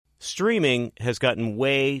Streaming has gotten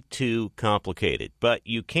way too complicated, but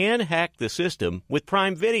you can hack the system with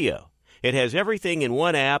Prime Video. It has everything in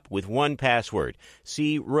one app with one password.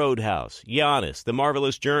 See Roadhouse, Giannis, The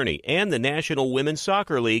Marvelous Journey, and the National Women's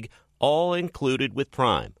Soccer League, all included with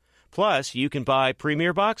Prime. Plus, you can buy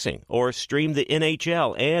Premier Boxing or stream the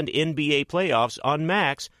NHL and NBA playoffs on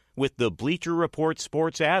Max with the Bleacher Report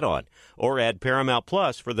Sports add-on, or add Paramount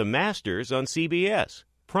Plus for the Masters on CBS.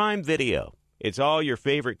 Prime Video. It's all your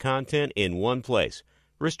favorite content in one place.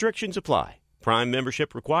 Restrictions apply. Prime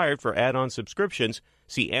membership required for add-on subscriptions.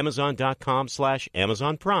 See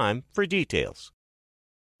Amazon.com/Amazon Prime for details.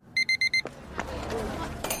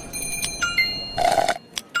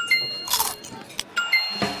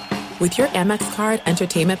 With your Amex card,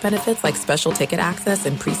 entertainment benefits like special ticket access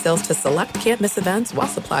and pre-sales to select can't-miss events while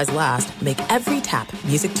supplies last make every tap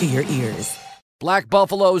music to your ears. Black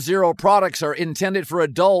Buffalo Zero products are intended for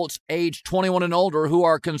adults age 21 and older who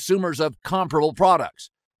are consumers of comparable products.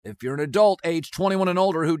 If you're an adult age 21 and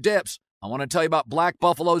older who dips, I want to tell you about Black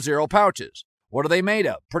Buffalo Zero pouches. What are they made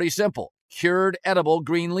of? Pretty simple. Cured edible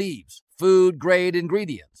green leaves. Food-grade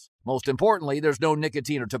ingredients. Most importantly, there's no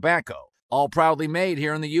nicotine or tobacco. All proudly made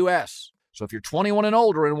here in the U.S. So if you're 21 and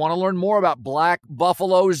older and want to learn more about Black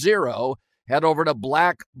Buffalo Zero, head over to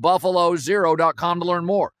blackbuffalozero.com to learn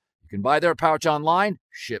more. You can buy their pouch online,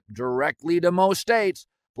 ship directly to most states.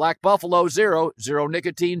 Black Buffalo Zero, zero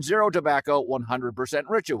nicotine, zero tobacco, 100%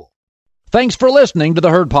 ritual. Thanks for listening to the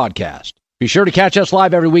Herd Podcast. Be sure to catch us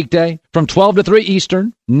live every weekday from 12 to 3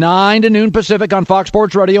 Eastern, 9 to noon Pacific on Fox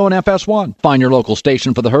Sports Radio and FS1. Find your local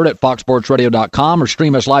station for the Herd at foxsportsradio.com or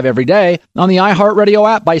stream us live every day on the iHeartRadio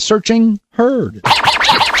app by searching Herd. Now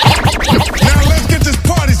let's get this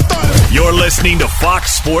party started. You're listening to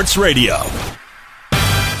Fox Sports Radio.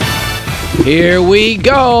 Here we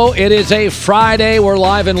go. It is a Friday. We're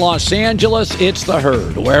live in Los Angeles. It's the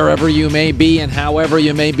Herd. Wherever you may be and however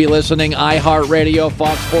you may be listening, iHeartRadio,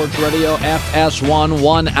 Fox Sports Radio, FS1,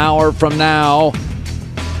 1 hour from now.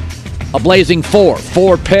 A blazing four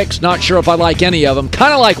picks. Not sure if I like any of them.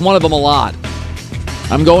 Kind of like one of them a lot.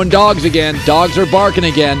 I'm going dogs again. Dogs are barking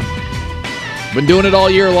again. Been doing it all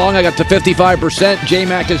year long. I got to 55%.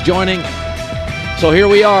 J-Mac is joining. So here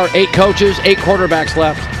we are. 8 coaches, 8 quarterbacks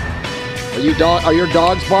left. Are your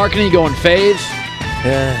dogs barking? Are you going faves?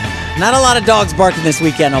 Not a lot of dogs barking this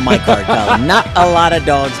weekend on my card, Colin. Not a lot of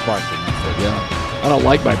dogs barking. Yeah. I don't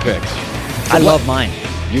like my picks. I love mine.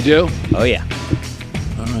 You do? Oh, yeah.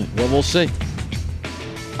 All right. Well, we'll see.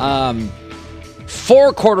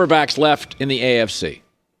 4 quarterbacks left in the AFC,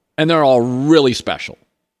 and they're all really special.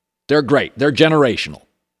 They're great. They're generational.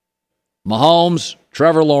 Mahomes,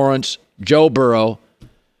 Trevor Lawrence, Joe Burrow,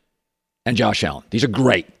 and Josh Allen. These are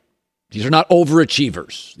great. These are not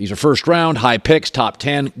overachievers. These are first round, high picks, top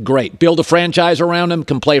 10. Great. Build a franchise around them,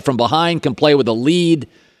 can play from behind, can play with a lead.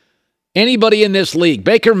 Anybody in this league,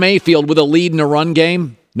 Baker Mayfield with a lead in a run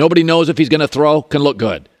game, nobody knows if he's going to throw, can look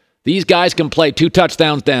good. These guys can play 2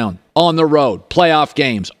 touchdowns down, on the road, playoff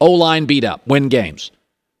games, O-line beat up, win games.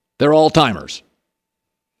 They're all-timers.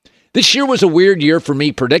 This year was a weird year for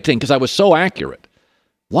me predicting because I was so accurate.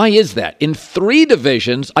 Why is that? In 3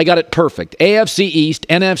 divisions, I got it perfect. AFC East,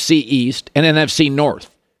 NFC East, and NFC North.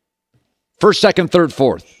 First, second, third,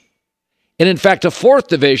 fourth. And in fact, a 4th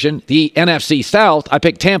division, the NFC South, I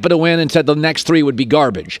picked Tampa to win and said the next 3 would be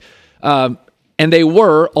garbage. And they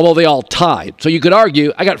were, although they all tied. So you could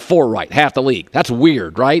argue, I got 4 right, half the league. That's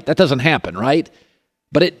weird, right? That doesn't happen, right?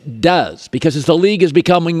 But it does, because as the league is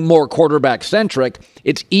becoming more quarterback-centric,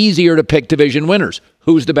 it's easier to pick division winners.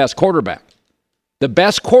 Who's the best quarterback? The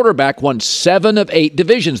best quarterback won 7 of 8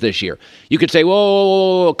 divisions this year. You could say,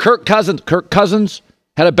 whoa, Kirk Cousins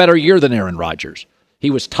had a better year than Aaron Rodgers.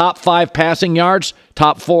 He was top 5 passing yards,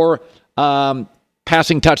 top 4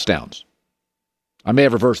 passing touchdowns. I may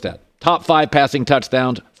have reversed that. Top 5 passing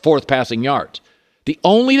touchdowns, 4th passing yards. The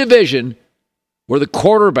only division where the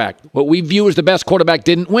quarterback, what we view as the best quarterback,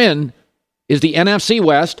 didn't win is the NFC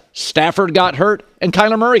West. Stafford got hurt and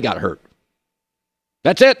Kyler Murray got hurt.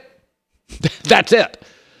 That's it. That's it.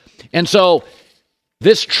 And so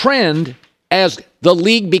this trend, as the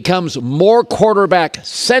league becomes more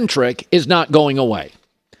quarterback-centric, is not going away.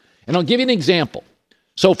 And I'll give you an example.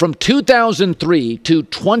 So from 2003 to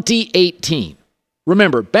 2018,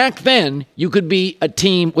 remember, back then, you could be a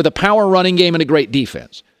team with a power running game and a great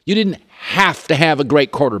defense. You didn't have to have a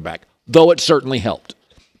great quarterback, though it certainly helped.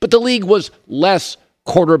 But the league was less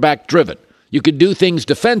quarterback-driven. You could do things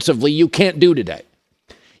defensively you can't do today.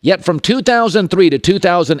 Yet from 2003 to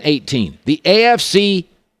 2018, the AFC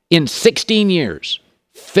in 16 years,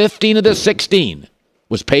 15 of the 16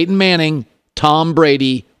 was Peyton Manning, Tom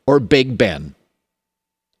Brady, or Big Ben.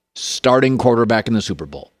 starting quarterback in the Super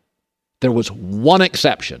Bowl. There was one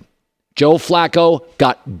exception. Joe Flacco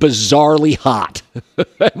got bizarrely hot.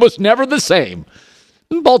 It was never the same.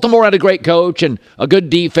 Baltimore had a great coach and a good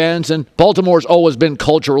defense, and Baltimore's always been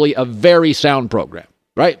culturally a very sound program,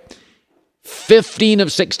 right? 15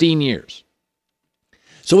 of 16 years.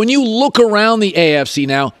 So when you look around the AFC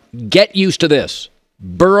now, get used to this.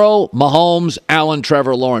 Burrow, Mahomes, Allen,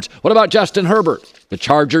 Trevor Lawrence. What about Justin Herbert? The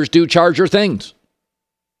Chargers do Charger things.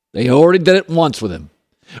 They already did it once with him.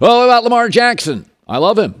 Well, what about Lamar Jackson? I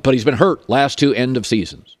love him, but he's been hurt last 2 end of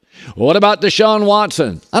seasons. What about Deshaun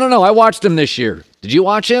Watson? I don't know. I watched him this year. Did you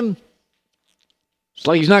watch him? It's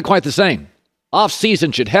like he's not quite the same.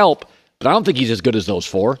 Off-season should help, but I don't think he's as good as those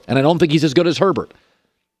 4, and I don't think he's as good as Herbert.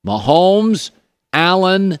 Mahomes,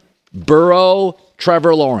 Allen, Burrow,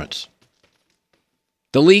 Trevor Lawrence.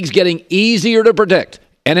 The league's getting easier to predict.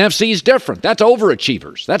 NFC's different. That's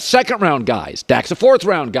overachievers. That's second-round guys. Dak's a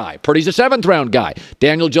fourth-round guy. Purdy's a seventh-round guy.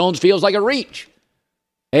 Daniel Jones feels like a reach.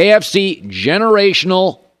 AFC,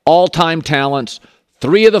 generational, all-time talents.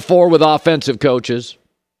 3 of the 4 with offensive coaches.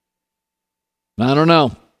 I don't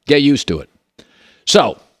know. Get used to it.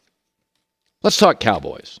 So, let's talk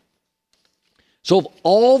Cowboys. So, of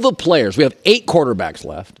all the players, we have 8 quarterbacks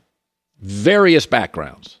left. Various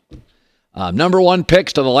backgrounds. Number 1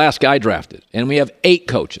 picks to the last guy drafted. And we have 8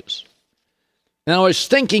 coaches. Now, I was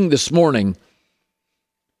thinking this morning,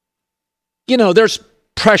 there's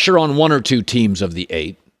pressure on 1 or 2 teams of the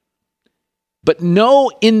 8. But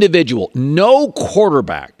no individual, no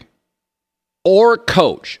quarterback or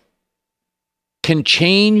coach can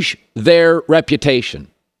change their reputation,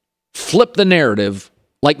 flip the narrative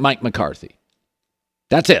like Mike McCarthy.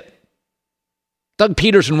 That's it. Doug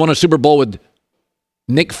Peterson won a Super Bowl with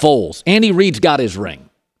Nick Foles. Andy Reid's got his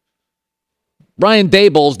ring. Brian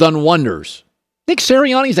Daboll's done wonders. Nick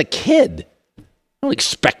Sirianni's a kid. I don't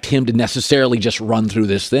expect him to necessarily just run through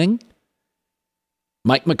this thing.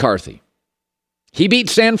 Mike McCarthy. He beat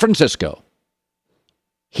San Francisco.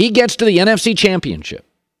 He gets to the NFC Championship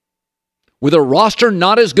with a roster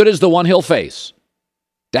not as good as the one he'll face.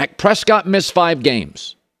 Dak Prescott missed 5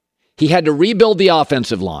 games. He had to rebuild the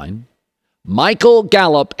offensive line. Michael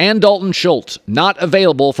Gallup and Dalton Schultz not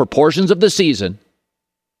available for portions of the season.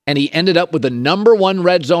 And he ended up with the number 1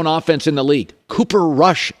 red zone offense in the league. Cooper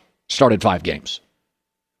Rush started 5 games.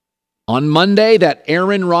 On Monday, that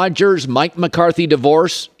Aaron Rodgers-Mike McCarthy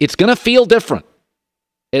divorce, it's going to feel different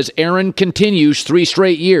as Aaron continues 3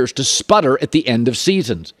 straight years to sputter at the end of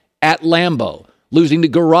seasons. At Lambeau, losing to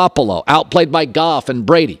Garoppolo, outplayed by Goff and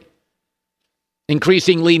Brady.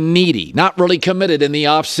 Increasingly needy, not really committed in the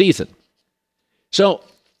offseason. So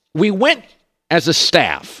we went as a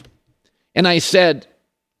staff, and I said,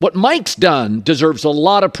 what Mike's done deserves a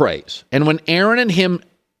lot of praise. And when Aaron and him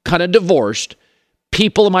kind of divorced,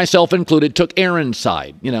 people, myself included, took Aaron's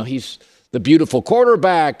side. He's the beautiful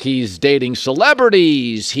quarterback. He's dating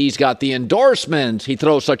celebrities. He's got the endorsements. He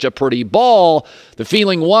throws such a pretty ball. The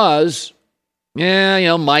feeling was,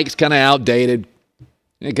 Mike's kind of outdated.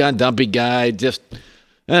 Kind of dumpy guy. Just,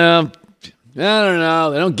 I don't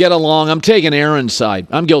know. They don't get along. I'm taking Aaron's side.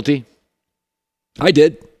 I'm guilty. I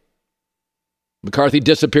did. McCarthy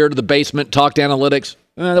disappeared to the basement, talked analytics.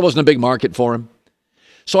 That wasn't a big market for him.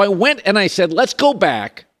 So I went and I said, let's go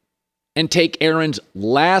back and take Aaron's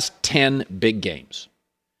last 10 big games.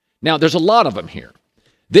 Now, there's a lot of them here.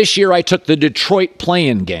 This year, I took the Detroit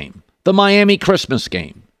play-in game, the Miami Christmas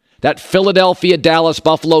game, that Philadelphia, Dallas,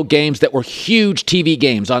 Buffalo games that were huge TV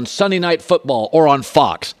games on Sunday Night Football or on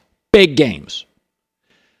Fox. Big games.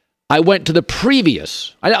 I went to the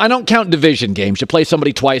previous, I don't count division games. You play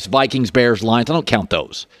somebody twice, Vikings, Bears, Lions. I don't count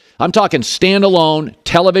those. I'm talking standalone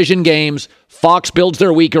television games. Fox builds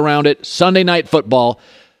their week around it. Sunday Night Football.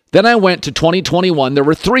 Then I went to 2021. There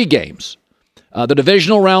were 3 games. The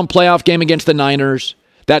divisional round playoff game against the Niners.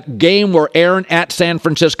 That game where Aaron at San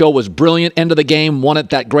Francisco was brilliant. End of the game, won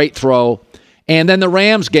it, that great throw. And then the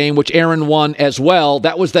Rams game, which Aaron won as well.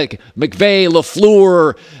 That was the McVay,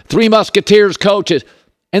 LaFleur, 3 Musketeers coaches.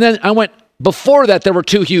 And then I went, before that, there were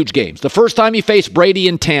 2 huge games. The first time he faced Brady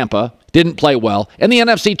in Tampa, didn't play well, and the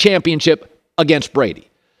NFC Championship against Brady.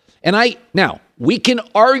 And now, we can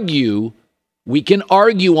argue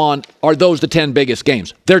on, are those the 10 biggest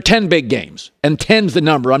games? They're 10 big games, and 10's the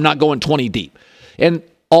number. I'm not going 20 deep. And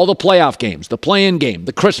all the playoff games, the play-in game,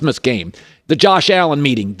 the Christmas game, the Josh Allen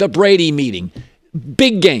meeting, the Brady meeting,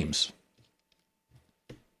 big games.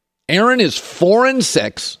 Aaron is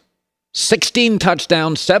 4-6, 16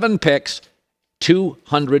 touchdowns, 7 picks,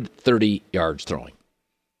 230 yards throwing.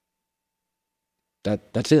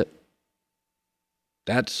 That's it.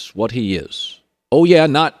 That's what he is. Oh, yeah,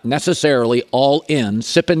 not necessarily all in,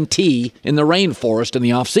 sipping tea in the rainforest in the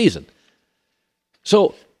offseason.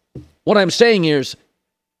 So what I'm saying is,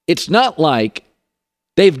 it's not like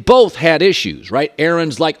they've both had issues, right?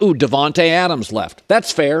 Aaron's like, ooh, Devontae Adams left.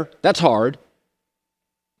 That's fair. That's hard.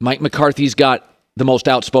 Mike McCarthy's got the most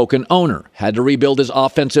outspoken owner. Had to rebuild his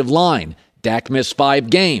offensive line. Dak missed 5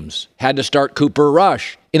 games. Had to start Cooper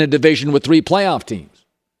Rush in a division with 3 playoff teams.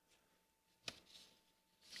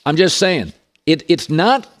 I'm just saying, it's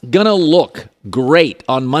not going to look great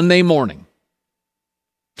on Monday morning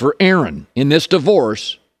for Aaron in this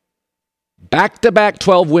divorce. Back-to-back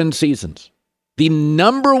 12-win seasons. The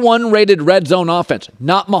number 1 rated red zone offense.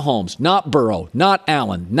 Not Mahomes, not Burrow, not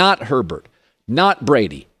Allen, not Herbert, not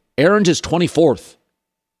Brady. Aaron's is 24th.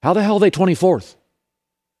 How the hell are they 24th?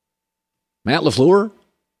 Matt LaFleur,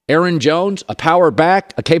 Aaron Jones, a power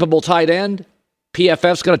back, a capable tight end.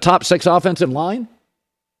 PFF's got a top 6 offensive line.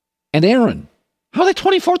 And Aaron, how are they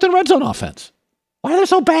 24th in red zone offense? Why are they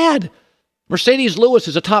so bad? Mercedes Lewis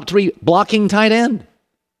is a top 3 blocking tight end.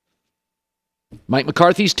 Mike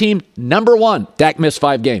McCarthy's team, number 1. Dak missed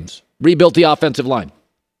 5 games. Rebuilt the offensive line.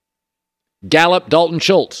 Gallup, Dalton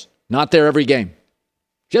Schultz, not there every game.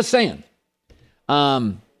 Just saying.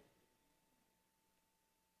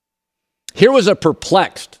 Here was a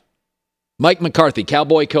perplexed Mike McCarthy,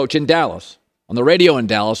 Cowboy coach in Dallas, on the radio in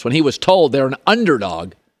Dallas, when he was told they're an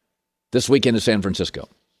underdog this weekend in San Francisco.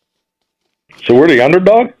 So we're the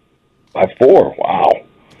underdog? By 4. Wow.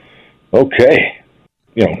 Okay.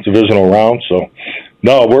 Divisional round. So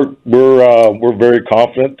no, we're very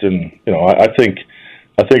confident, and I think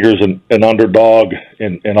there's an underdog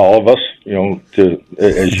in all of us.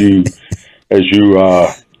 As you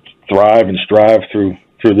thrive and strive through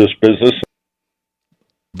this business.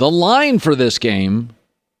 The line for this game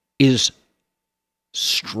is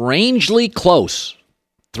strangely close.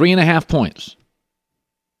 3.5 points.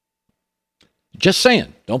 Just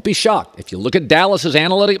saying. Don't be shocked. If you look at Dallas's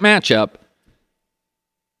analytic matchup,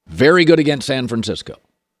 very good against San Francisco.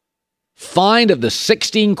 Find of the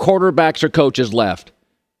 16 quarterbacks or coaches left,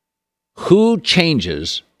 who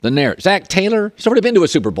changes the narrative? Zach Taylor, he's already been to a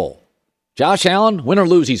Super Bowl. Josh Allen, win or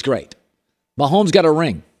lose, he's great. Mahomes got a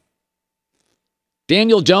ring.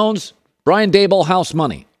 Daniel Jones, Brian Daboll, house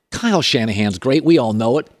money. Kyle Shanahan's great. We all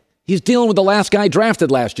know it. He's dealing with the last guy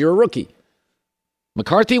drafted last year, a rookie.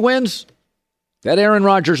 McCarthy wins. That Aaron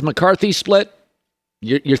Rodgers-McCarthy split,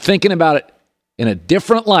 you're thinking about it in a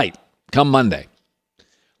different light come Monday.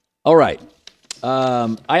 All right.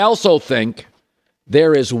 I also think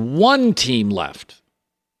there is one team left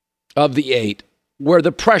of the 8 where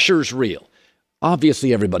the pressure's real.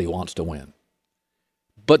 Obviously, everybody wants to win.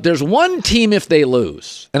 But there's one team, if they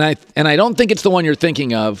lose, and I don't think it's the one you're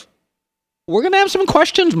thinking of, we're going to have some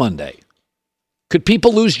questions Monday. Could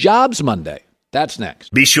people lose jobs Monday? That's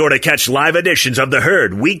next. Be sure to catch live editions of The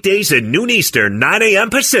Herd weekdays at noon Eastern, 9 a.m.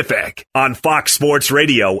 Pacific on Fox Sports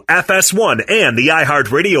Radio, FS1, and the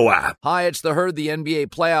iHeartRadio app. Hi, it's The Herd. The NBA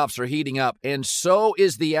playoffs are heating up, and so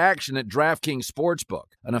is the action at DraftKings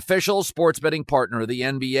Sportsbook, an official sports betting partner of the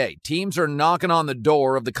NBA. Teams are knocking on the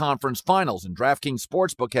door of the conference finals, and DraftKings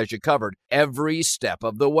Sportsbook has you covered every step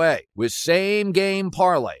of the way with same-game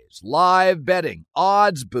parlays, live betting,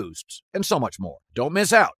 odds boosts, and so much more. Don't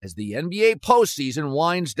miss out as the NBA postseason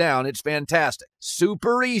winds down. It's fantastic.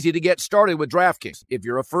 Super easy to get started with DraftKings. If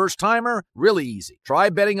you're a first-timer, really easy. Try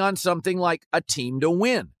betting on something like a team to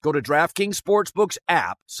win. Go to DraftKings Sportsbook's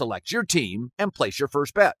app, select your team, and place your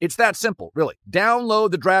first bet. It's that simple, really.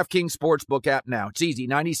 Download the DraftKings Sportsbook app now. It's easy,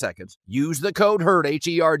 90 seconds. Use the code HERD,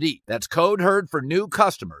 H-E-R-D. That's code HERD for new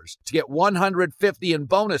customers to get $150 in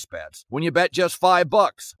bonus bets when you bet just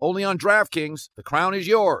 $5. Only on DraftKings. The crown is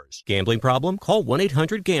yours. Gambling problem? Call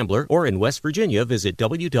 1-800-GAMBLER or in West Virginia, visit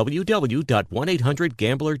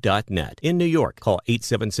www.1800gambler.net. In New York, call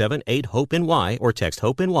 877-8-HOPE-NY or text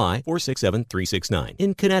HOPE-NY 467-369.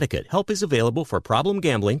 In Connecticut, help is available for problem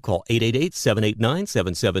gambling. Call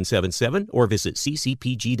 888-789-7777 or visit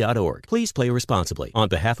ccpg.org. Please play responsibly. On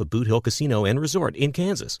behalf of Boot Hill Casino and Resort in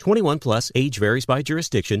Kansas, 21 plus, age varies by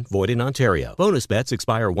jurisdiction, void in Ontario. Bonus bets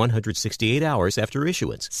expire 168 hours after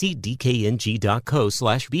issuance. See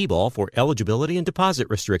dkng.co/bball for eligibility and deposit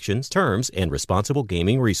restrictions, terms, and responsible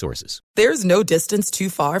gaming resources. There's no distance too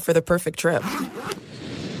far for the perfect trip.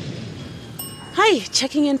 Hi,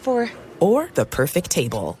 checking in for... Or the perfect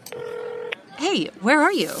table. Hey, where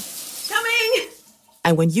are you? Coming!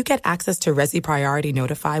 And when you get access to Resi Priority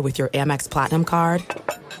Notify with your Amex Platinum card...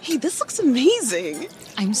 Hey, this looks amazing.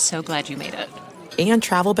 I'm so glad you made it. And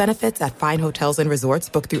travel benefits at fine hotels and resorts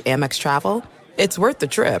booked through Amex Travel, it's worth the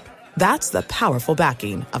trip. That's the powerful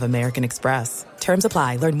backing of American Express. Terms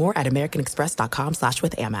apply. Learn more at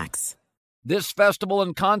americanexpress.com/withAmex. This festival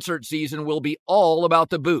and concert season will be all about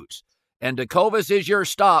the boots, and Tecovas is your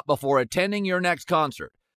stop before attending your next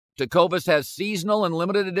concert. Tecovas has seasonal and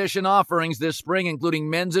limited edition offerings this spring, including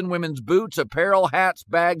men's and women's boots, apparel, hats,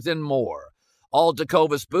 bags, and more. All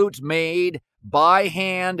Tecovas boots made by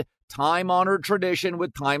hand, time-honored tradition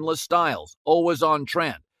with timeless styles, always on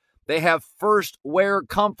trend. They have first wear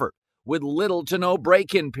comfort with little to no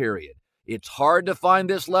break-in period. It's hard to find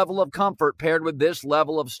this level of comfort paired with this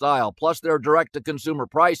level of style. Plus, their direct-to-consumer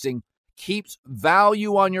pricing keeps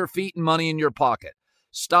value on your feet and money in your pocket.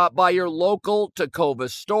 Stop by your local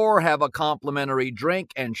Tecovas store, have a complimentary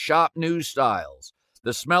drink, and shop new styles.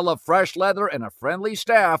 The smell of fresh leather and a friendly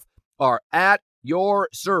staff are at your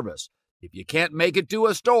service. If you can't make it to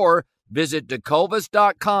a store, visit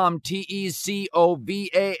Tecovas.com,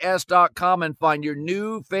 Tecovas.com, and find your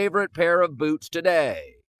new favorite pair of boots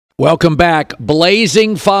today. Welcome back.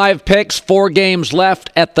 Blazing 5 picks, 4 games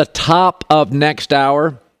left at the top of next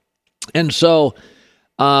hour. And so,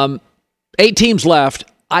 8 teams left.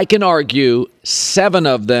 I can argue 7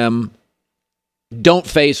 of them don't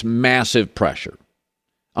face massive pressure.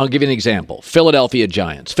 I'll give you an example. Philadelphia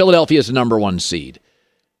Giants. Philadelphia is the number 1 seed.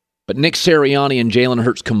 But Nick Sirianni and Jalen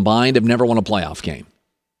Hurts combined have never won a playoff game.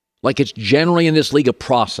 Like, it's generally in this league a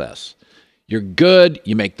process. You're good,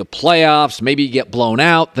 you make the playoffs, maybe you get blown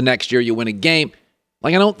out, the next year you win a game.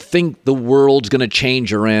 Like, I don't think the world's going to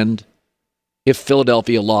change or end if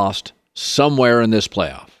Philadelphia lost somewhere in this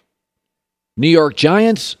playoff. New York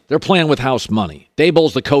Giants, they're playing with house money.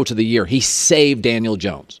 Daboll's the coach of the year. He saved Daniel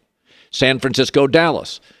Jones. San Francisco,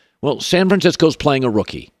 Dallas. Well, San Francisco's playing a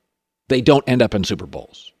rookie. They don't end up in Super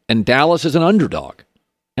Bowls. And Dallas is an underdog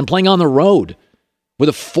and playing on the road with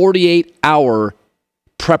a 48-hour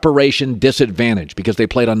preparation disadvantage because they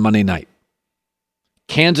played on Monday night.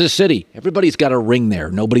 Kansas City, everybody's got a ring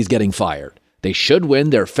there. Nobody's getting fired. They should win.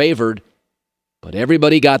 They're favored. But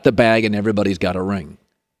everybody got the bag and everybody's got a ring.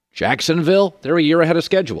 Jacksonville, they're a year ahead of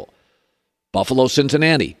schedule. Buffalo,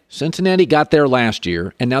 Cincinnati. Cincinnati got there last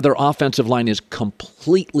year, and now their offensive line is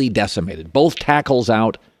completely decimated. Both tackles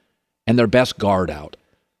out and their best guard out.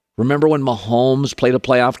 Remember when Mahomes played a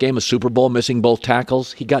playoff game, a Super Bowl, missing both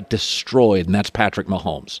tackles? He got destroyed, and that's Patrick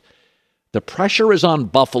Mahomes. The pressure is on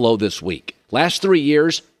Buffalo this week. Last 3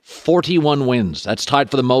 years, 41 wins. That's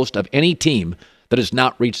tied for the most of any team that has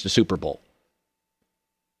not reached the Super Bowl.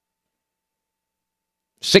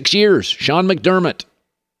 6 years, Sean McDermott.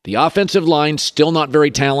 The offensive line still not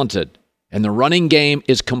very talented, and the running game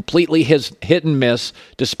is completely hit and miss,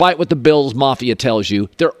 despite what the Bills Mafia tells you.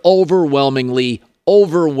 They're overwhelmingly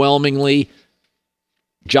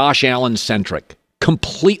Josh Allen-centric.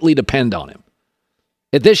 Completely depend on him.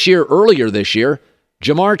 Earlier this year,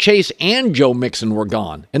 Jamar Chase and Joe Mixon were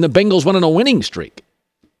gone, and the Bengals went on a winning streak.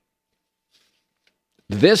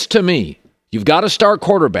 This, to me, you've got a star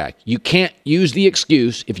quarterback. You can't use the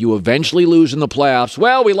excuse if you eventually lose in the playoffs.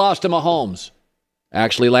 Well, we lost to Mahomes.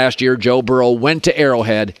 Actually, last year, Joe Burrow went to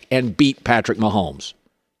Arrowhead and beat Patrick Mahomes.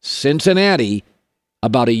 Cincinnati,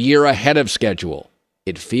 about a year ahead of schedule.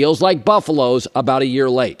 It feels like Buffalo's about a year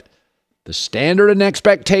late. The standard and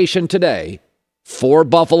expectation today for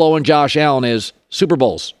Buffalo and Josh Allen is Super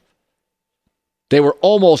Bowls. They were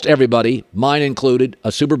almost everybody, mine included,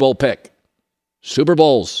 a Super Bowl pick. Super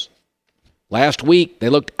Bowls. Last week, they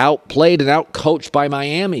looked outplayed and outcoached by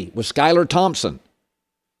Miami with Skylar Thompson.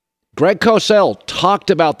 Greg Cosell talked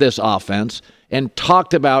about this offense and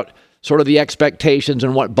talked about sort of the expectations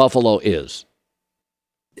and what Buffalo is.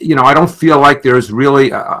 You know, I don't feel like there's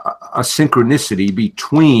really a synchronicity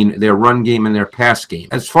between their run game and their pass game.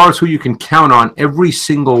 As far as who you can count on every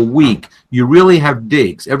single week, you really have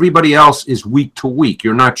Diggs. Everybody else is week to week.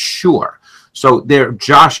 You're not sure. So they're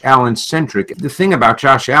Josh Allen-centric. The thing about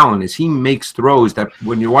Josh Allen is he makes throws that,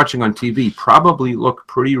 when you're watching on TV, probably look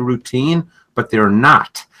pretty routine, but they're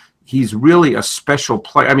not. He's really a special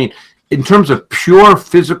player. I mean, in terms of pure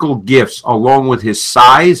physical gifts, along with his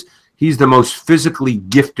size, he's the most physically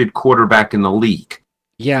gifted quarterback in the league.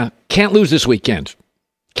 Yeah, can't lose this weekend.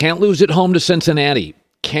 Can't lose at home to Cincinnati.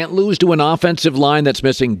 Can't lose to an offensive line that's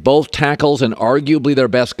missing both tackles and arguably their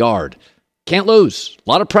best guard. Can't lose. A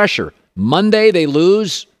lot of pressure. Monday, they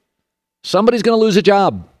lose. Somebody's going to lose a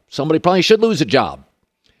job. Somebody probably should lose a job.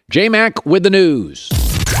 J-Mac with the news.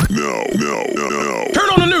 No. Turn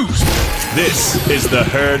on the news. This is the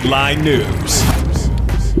Herd Line News.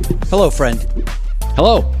 Hello, friend.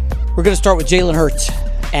 Hello. We're going to start with Jalen Hurts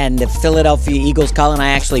and the Philadelphia Eagles. Colin, I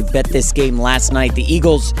actually bet this game last night. The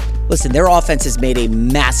Eagles Listen, their offense has made a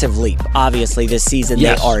massive leap, obviously, this season.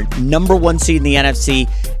 Yes. They are number 1 seed in the NFC,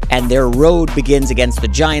 and their road begins against the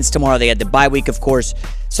Giants tomorrow. They had the bye week, of course.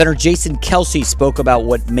 Center Jason Kelce spoke about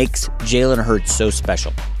what makes Jalen Hurts so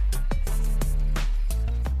special.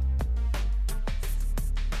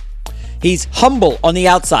 He's humble on the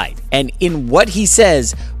outside and in what he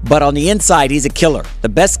says, but on the inside, he's a killer. The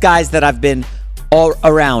best guys that I've been all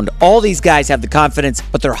around, all these guys have the confidence,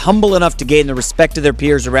 but they're humble enough to gain the respect of their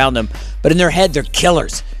peers around them. But in their head, they're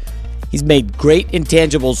killers. He's made great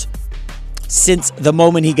intangibles since the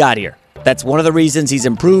moment he got here. That's one of the reasons he's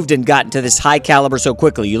improved and gotten to this high caliber so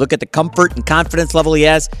quickly. You look at the comfort and confidence level he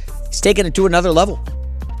has, he's taken it to another level.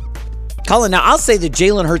 Colin, now I'll say that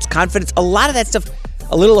Jalen Hurts' confidence, a lot of that stuff,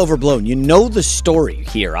 a little overblown. You know the story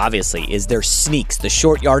here, obviously, is their sneaks, the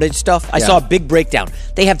short yardage stuff. I saw a big breakdown.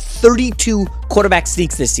 They have 32 quarterback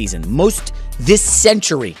sneaks this season, most this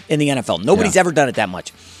century in the NFL. Nobody's ever done it that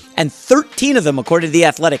much. And 13 of them, according to The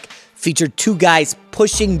Athletic, featured 2 guys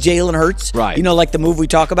pushing Jalen Hurts. Right. You know, like the move we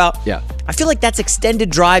talk about? Yeah. I feel like that's extended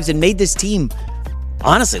drives and made this team,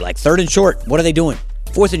 honestly, like 3rd and short. What are they doing?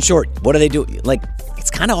 4th and short. What are they doing? Like,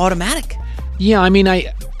 it's kind of automatic. Yeah, I mean,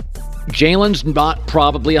 Jalen's not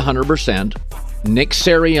probably 100%. Nick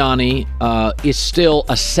Sirianni is still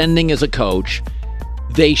ascending as a coach.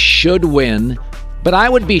 They should win, but I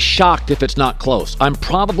would be shocked if it's not close. I'm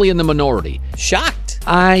probably in the minority. Shocked?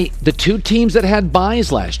 The 2 teams that had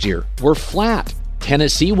byes last year were flat.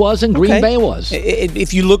 Tennessee was and Green Bay was.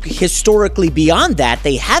 If you look historically beyond that,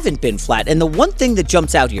 they haven't been flat. And the one thing that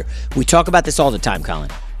jumps out here, we talk about this all the time, Colin.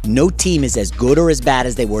 No team is as good or as bad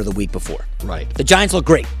as they were the week before. Right. The Giants look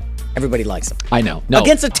great. Everybody likes them. I know. No.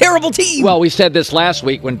 Against a terrible team. Well, we said this last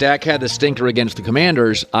week when Dak had the stinker against the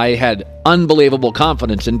Commanders. I had unbelievable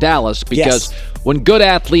confidence in Dallas because when good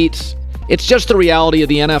athletes, it's just the reality of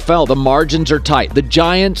the NFL. The margins are tight. The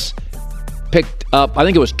Giants picked up, I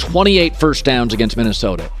think it was 28 first downs against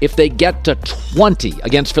Minnesota. If they get to 20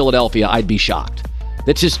 against Philadelphia, I'd be shocked.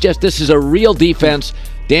 This is a real defense.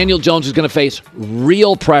 Daniel Jones is going to face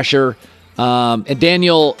real pressure. And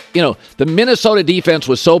Daniel, the Minnesota defense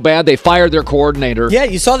was so bad, they fired their coordinator. Yeah,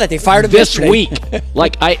 you saw that. They fired him this yesterday. week.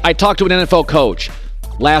 Like, I talked to an NFL coach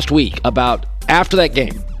last week about, after that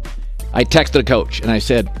game, I texted a coach, and I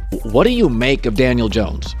said, what do you make of Daniel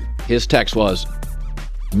Jones? His text was,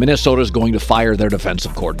 Minnesota's going to fire their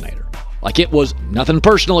defensive coordinator. Like, it was nothing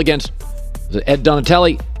personal against Ed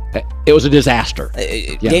Donatelli. It was a disaster.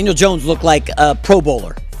 Daniel Jones looked like a Pro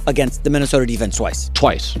Bowler against the Minnesota defense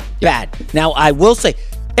twice. Bad. Now, I will say,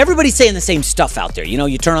 everybody's saying the same stuff out there.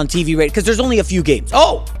 You turn on TV because there's only a few games.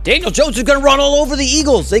 Oh, Daniel Jones is going to run all over the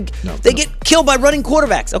Eagles. They get killed by running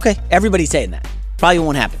quarterbacks. Okay, everybody's saying that. Probably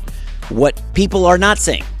won't happen. What people are not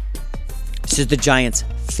saying, this is the Giants'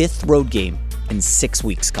 5th road game in 6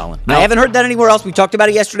 weeks, Colin. Now, I haven't heard that anywhere else. We talked about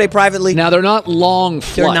it yesterday privately. Now, they're not long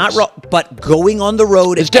flights. They're not, but going on the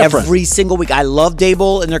road every single week. I love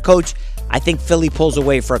Daboll and their coach. I think Philly pulls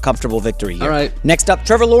away for a comfortable victory here. All right. Next up,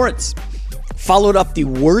 Trevor Lawrence followed up the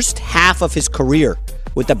worst half of his career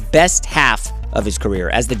with the best half of his career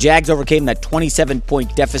as the Jags overcame that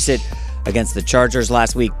 27-point deficit against the Chargers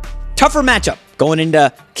last week. Tougher matchup going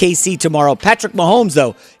into KC tomorrow. Patrick Mahomes,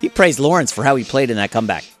 though, he praised Lawrence for how he played in that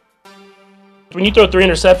comeback. When you throw 3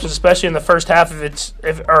 interceptions, especially in the first half,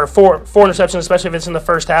 or four interceptions, especially if it's in the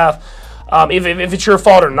first half, if it's your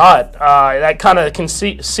fault or not, that kind of can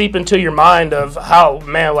seep into your mind of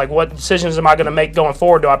what decisions am I going to make going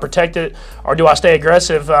forward? Do I protect it or do I stay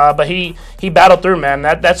aggressive? But he battled through, man.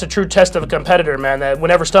 That's a true test of a competitor, man. That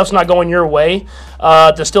whenever stuff's not going your way,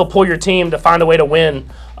 to still pull your team to find a way to win.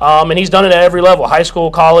 And he's done it at every level, high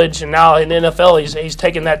school, college, and now in the NFL, he's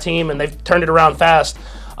taken that team and they've turned it around fast.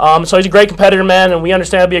 So he's a great competitor, man, and we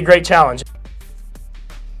understand it'll be a great challenge.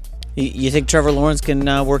 You think Trevor Lawrence can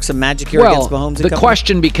work some magic here against Mahomes? The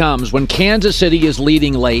question becomes, when Kansas City is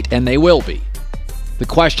leading late, and they will be, the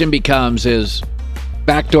question becomes is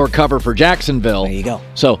backdoor cover for Jacksonville. There you go.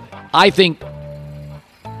 So I think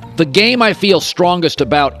the game I feel strongest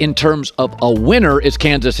about in terms of a winner is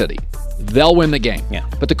Kansas City. They'll win the game. Yeah.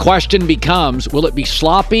 But the question becomes, will it be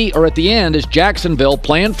sloppy, or at the end is Jacksonville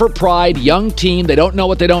playing for pride, young team, they don't know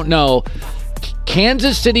what they don't know.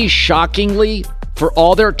 Kansas City, shockingly, for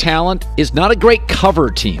all their talent, is not a great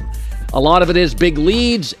cover team. A lot of it is big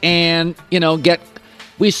leads and,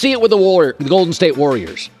 we see it with the Golden State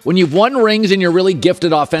Warriors. When you've won rings and you're really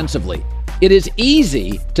gifted offensively, it is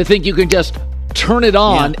easy to think you can just turn it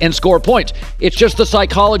on and score points. It's just the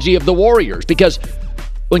psychology of the Warriors, because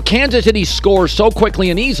when Kansas City scores so quickly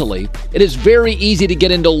and easily, it is very easy to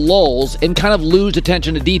get into lulls and kind of lose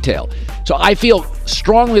attention to detail. So I feel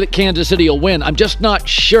strongly that Kansas City will win. I'm just not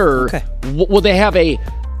sure. Okay. Will they have a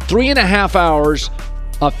 3.5 hours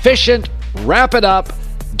efficient, wrap it up,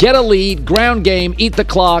 get a lead, ground game, eat the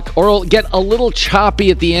clock, or it'll get a little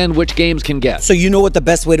choppy at the end, which games can get? So you know what the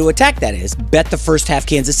best way to attack that is. Bet the first half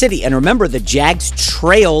Kansas City. And remember, the Jags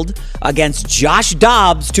trailed against Josh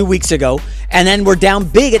Dobbs 2 weeks ago, and then we're down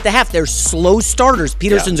big at the half. They're slow starters.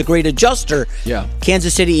 Peterson's a great adjuster. Yeah.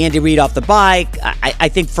 Kansas City, Andy Reid off the bye. I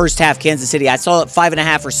think first half Kansas City, I saw it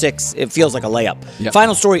 5.5 or 6. It feels like a layup. Yep.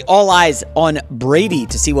 Final story, all eyes on Brady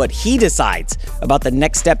to see what he decides about the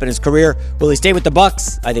next step in his career. Will he stay with the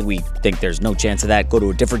Bucs? I think we think there's no chance of that. Go to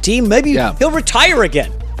a different team. Maybe he'll retire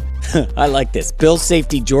again. I like this. Bills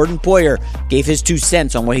safety Jordan Poyer gave his 2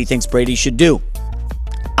 cents on what he thinks Brady should do.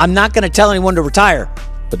 I'm not going to tell anyone to retire,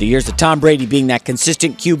 but the years of Tom Brady being that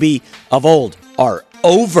consistent QB of old are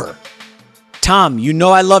over. Tom, you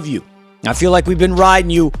know I love you. I feel like we've been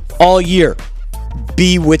riding you all year.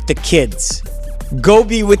 Be with the kids. Go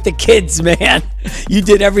be with the kids, man. You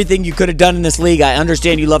did everything you could have done in this league. I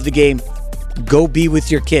understand you love the game. Go be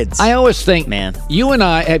with your kids. I always think, man,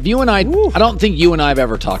 I don't think you and I have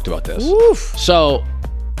ever talked about this. Oof. So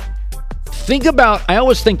I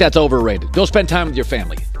always think that's overrated. Go spend time with your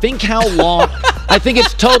family. Think how long. I think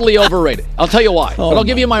it's totally overrated. I'll tell you why, but I'll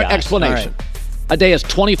give you my explanation. Right. A day is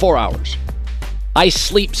 24 hours. I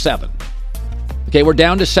sleep 7. Okay, we're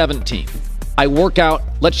down to 17. I work out,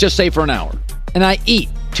 let's just say for an hour, and I eat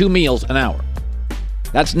 2 meals an hour.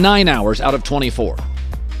 That's 9 hours out of 24.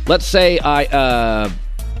 Let's say I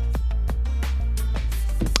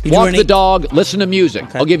walk the dog, listen to music.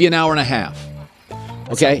 Okay. I'll give you an hour and a half. Okay?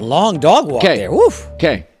 That's a long dog walk there. Woof.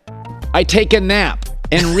 Okay. I take a nap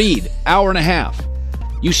and read, hour and a half.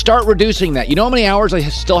 You start reducing that. You know how many hours I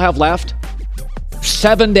still have left?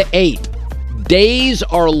 7 to 8. Days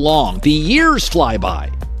are long. The years fly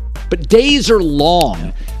by, but days are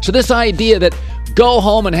long. So this idea that go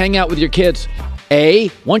home and hang out with your kids,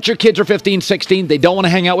 once your kids are 15, 16, they don't want to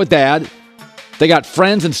hang out with dad. They got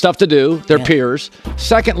friends and stuff to do, their peers.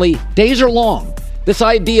 Secondly, days are long. This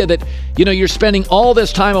idea that, you're spending all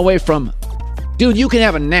this time away from, dude, you can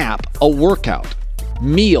have a nap, a workout,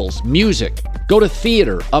 meals, music, go to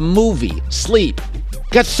theater, a movie, sleep. You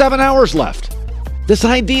got 7 hours left. This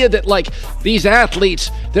idea that, these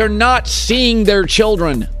athletes, they're not seeing their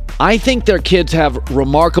children. I think their kids have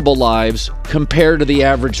remarkable lives compared to the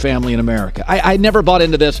average family in America. I never bought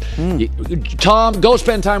into this. Tom, go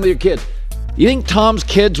spend time with your kids. You think Tom's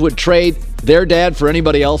kids would trade their dad for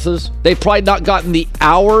anybody else's? They've probably not gotten the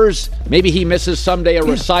hours. Maybe he misses someday a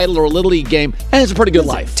recital or a Little League game, and it's a pretty good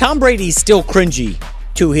life. Tom Brady's still cringy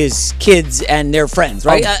to his kids and their friends,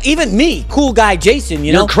 right? Even me, cool guy Jason,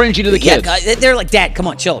 You're cringy to the kids. Yeah, they're like, Dad, come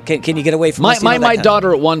on, chill. Can you get away from us? My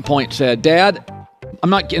daughter at one point said, Dad, I'm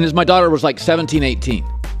not kidding. My daughter was 17, 18.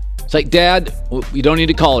 It's like, Dad, you don't need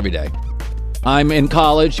to call every day. I'm in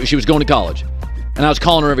college. She was going to college. And I was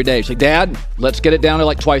calling her every day. She's like, Dad, let's get it down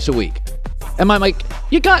to twice a week. And I'm like,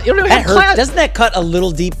 you don't even have class. Doesn't that cut a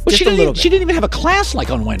little deep? Well, just a little bit. She didn't even have a class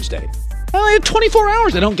on Wednesday. I had 24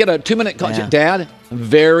 hours. I don't get a 2-minute call. Yeah. Dad,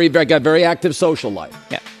 I got very active social life.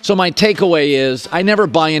 Yeah. So my takeaway is I never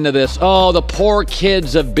buy into this, the poor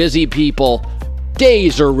kids of busy people.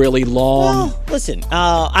 Days are really long. Well, listen,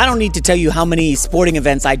 I don't need to tell you how many sporting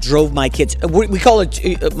events I drove my kids. We call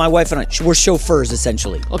it, my wife and I, we're chauffeurs,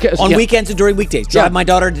 essentially. Okay. On weekends and during weekdays. Drive my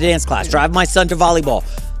daughter to dance class. Drive my son to volleyball.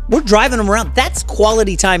 We're driving them around. That's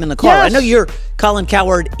quality time in the car. Yes. I know you're Colin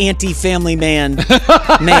Cowherd, anti-family man.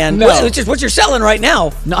 No. Which is what you're selling right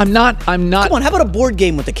now. No, I'm not. Come on, how about a board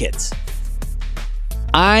game with the kids?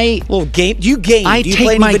 Little game. Do you game? I Do you take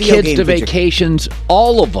play my video kids games to vacations,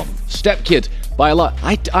 all of them, stepkids. By a lot.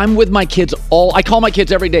 I'm with my kids I call my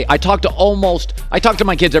kids every day. I talk to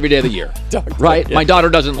my kids every day of the year. Right? Yeah. My daughter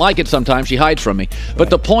doesn't like it sometimes. She hides from me. But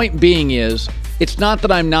the point being is, it's not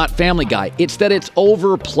that I'm not Family Guy. It's that it's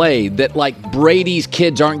overplayed that Brady's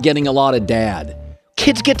kids aren't getting a lot of dad.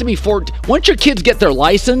 Kids get to be 14. Once your kids get their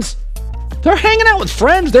license, they're hanging out with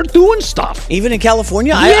friends. They're doing stuff. Even in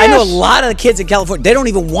California? Yes. I know a lot of the kids in California, they don't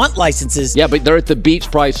even want licenses. Yeah, but they're at the beach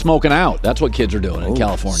probably smoking out. That's what kids are doing in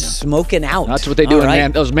California. Smoking out. That's what they do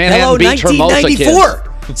those Manhattan Hello, Beach Hermosa kids.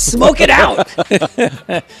 1994. Smoke it out.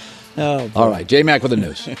 All right, J-Mac with the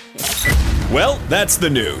news. Well, that's the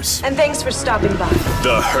news. And thanks for stopping by.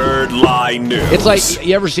 The Herd Lie News. It's like,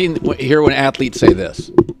 you ever hear when athletes say this?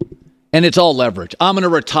 And it's all leverage. I'm going to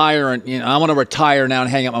retire, and I want to retire now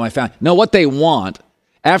and hang out with my family. No, what they want,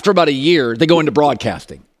 after about a year, they go into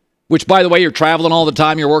broadcasting. which, by the way, you're traveling all the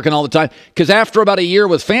time, you're working all the time. Because after about a year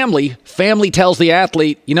with family tells the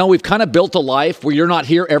athlete, we've kind of built a life where you're not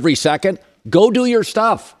here every second. Go do your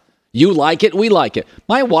stuff. You like it, we like it.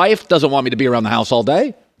 My wife doesn't want me to be around the house all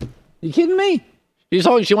day. You kidding me?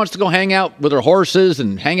 She wants to go hang out with her horses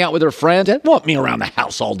and hang out with her friends. She doesn't want me around the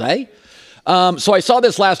house all day. So I saw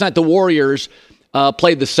this last night. The Warriors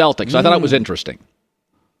played the Celtics. I thought it was interesting.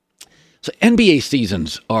 So NBA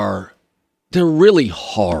seasons they're really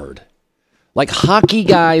hard. Like hockey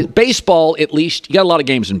guys, baseball, at least, you got a lot of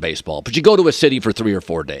games in baseball, but you go to a city for 3 or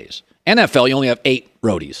 4 days. NFL, you only have 8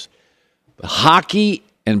 roadies. But hockey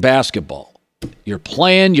and basketball, you're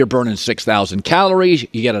playing, you're burning 6,000 calories,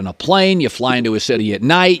 you get on a plane, you fly into a city at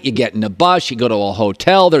night, you get in a bus, you go to a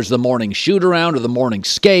hotel, there's the morning shoot-around or the morning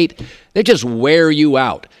skate. They just wear you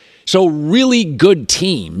out. So really good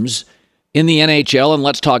teams in the NHL, and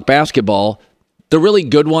let's talk basketball, the really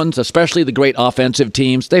good ones, especially the great offensive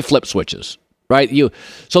teams, they flip switches, right?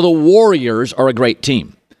 So the Warriors are a great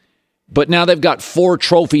team. But now they've got 4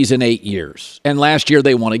 trophies in 8 years. And last year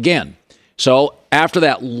they won again. So after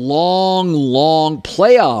that long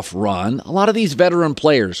playoff run, a lot of these veteran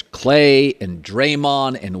players, Clay and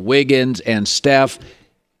Draymond and Wiggins and Steph,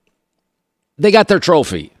 they got their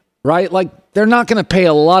trophy, right? Like, they're not going to pay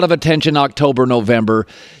a lot of attention October, November.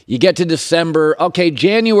 You get to December. Okay,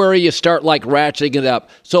 January, you start like ratcheting it up.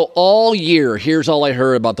 So all year, here's all I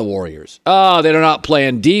heard about the Warriors. Oh, they're not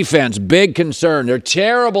playing defense. Big concern. They're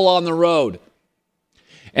terrible on the road.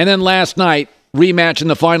 And then last night, rematch in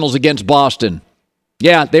the finals against Boston.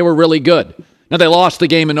 Yeah, they were really good. Now, they lost the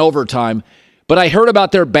game in overtime, but I heard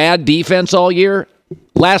about their bad defense all year.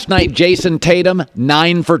 Last night, Jason Tatum,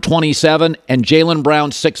 9 for 27, and Jaylen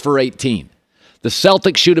Brown, 6 for 18. The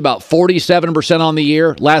Celtics shoot about 47% on the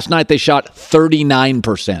year. Last night, they shot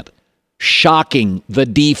 39%. Shocking, the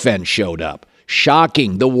defense showed up.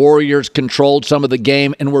 Shocking, the Warriors controlled some of the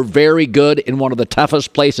game and were very good in one of the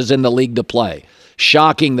toughest places in the league to play.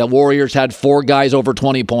 Shocking, the Warriors had 4 guys over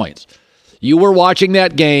 20 points. You were watching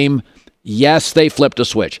that game. Yes, they flipped a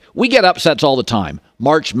switch. We get upsets all the time.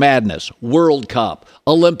 March Madness, World Cup,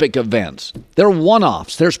 Olympic events. They're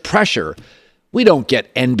one-offs. There's pressure. We don't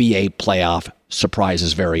get NBA playoff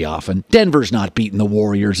surprises very often. Denver's not beating the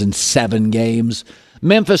Warriors in 7 games.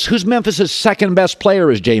 Memphis, who's Memphis' second best player,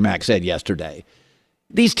 as J-Mac said yesterday.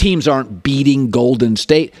 These teams aren't beating Golden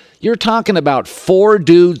State. You're talking about 4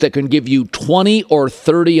 dudes that can give you 20 or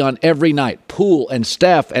 30 on every night. Poole and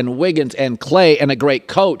Steph and Wiggins and Clay and a great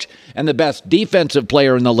coach and the best defensive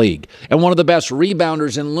player in the league. And one of the best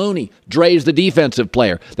rebounders in Looney. Dre's the defensive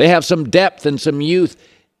player. They have some depth and some youth.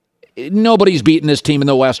 Nobody's beaten this team in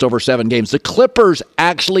the West over 7 games. The Clippers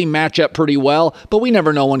actually match up pretty well, but we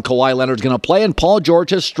never know when Kawhi Leonard's going to play, and Paul George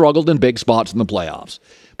has struggled in big spots in the playoffs.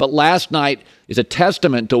 But last night is a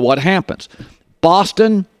testament to what happens.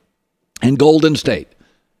 Boston and Golden State.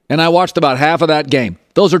 And I watched about half of that game.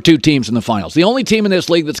 Those are 2 teams in the finals. The only team in this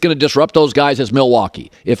league that's going to disrupt those guys is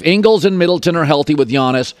Milwaukee. If Ingles and Middleton are healthy with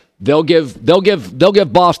Giannis, they'll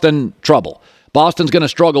give Boston trouble. Boston's going to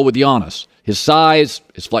struggle with Giannis. His size,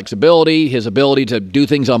 his flexibility, his ability to do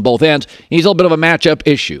things on both ends. He's a little bit of a matchup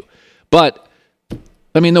issue. But,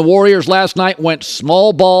 I mean, the Warriors last night went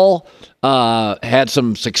small ball, had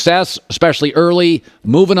some success, especially early,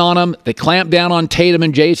 moving on them. They clamped down on Tatum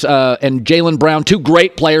and Jaylen Brown, 2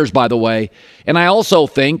 great players, by the way. And I also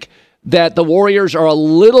think that the Warriors are a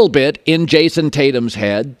little bit in Jason Tatum's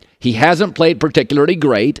head. He hasn't played particularly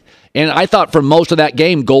great. And I thought for most of that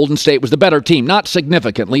game, Golden State was the better team. Not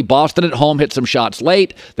significantly. Boston at home hit some shots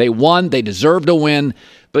late. They won. They deserved a win.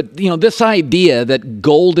 But, this idea that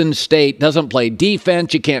Golden State doesn't play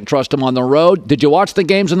defense, you can't trust them on the road. Did you watch the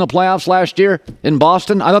games in the playoffs last year in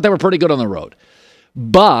Boston? I thought they were pretty good on the road.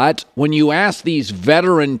 But when you ask these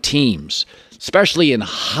veteran teams, especially in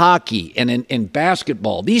hockey and in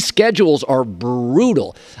basketball, these schedules are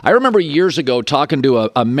brutal. I remember years ago talking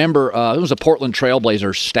to a member, it was a Portland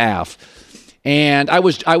Trailblazers staff, and I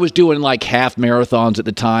was doing like half marathons at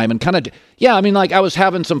the time and I was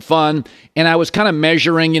having some fun, and I was kind of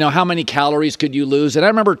measuring, how many calories could you lose. And I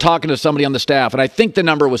remember talking to somebody on the staff, and I think the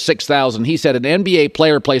number was 6,000. He said an NBA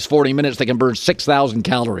player plays 40 minutes, they can burn 6,000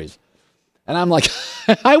 calories. And I'm like,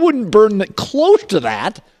 I wouldn't burn close to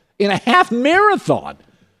that in a half marathon.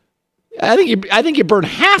 I think you burn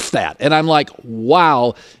half that. And I'm like,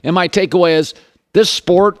 wow. And my takeaway is this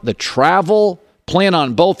sport, the travel, playing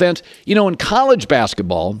on both ends. In college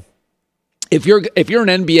basketball, if you're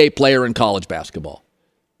an NBA player in college basketball,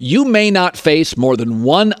 you may not face more than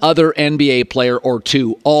 1 other NBA player or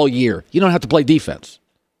 2 all year. You don't have to play defense.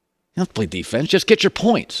 You don't have to play defense. Just get your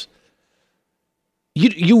points.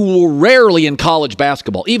 You will rarely in college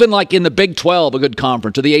basketball, even like in the Big 12, a good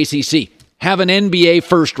conference, or the ACC, have an NBA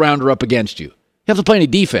first-rounder up against you. You have to play any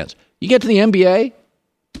defense. You get to the NBA,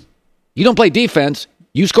 you don't play defense,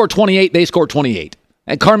 you score 28, they score 28.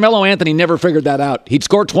 And Carmelo Anthony never figured that out. He'd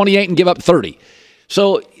score 28 and give up 30.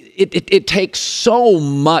 So it takes so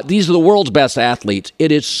much. These are the world's best athletes.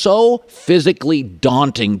 It is so physically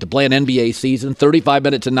daunting to play an NBA season, 35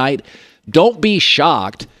 minutes a night. Don't be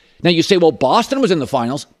shocked. Now you say, well, Boston was in the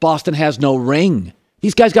finals. Boston has no ring.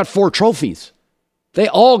 These guys got 4 trophies. They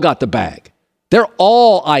all got the bag. They're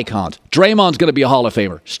all icons. Draymond's going to be a Hall of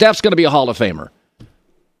Famer. Steph's going to be a Hall of Famer.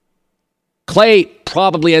 Clay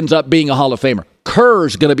probably ends up being a Hall of Famer.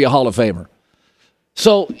 Kerr's going to be a Hall of Famer.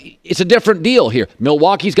 So it's a different deal here.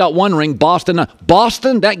 Milwaukee's got 1 ring. Boston,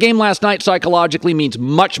 that game last night psychologically means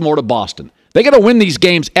much more to Boston. They got to win these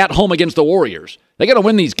games at home against the Warriors. They got to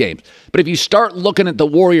win these games. But if you start looking at the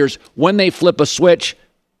Warriors when they flip a switch,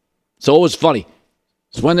 so it was funny.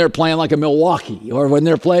 It's when they're playing like a Milwaukee or when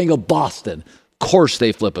they're playing a Boston. Of course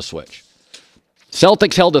they flip a switch.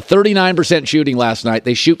 Celtics held a 39% shooting last night.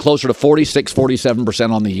 They shoot closer to 46,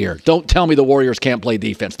 47% on the year. Don't tell me the Warriors can't play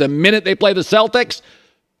defense. The minute they play the Celtics,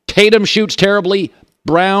 Tatum shoots terribly.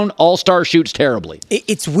 Brown, all-star, shoots terribly.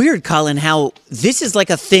 It's weird, Colin, how this is like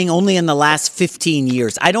a thing only in the last 15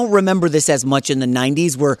 years. I don't remember this as much in the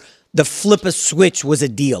 90s where the flip a switch was a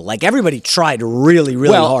deal. Like everybody tried really,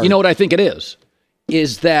 really hard. Well, you know what I think it is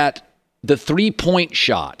that the three-point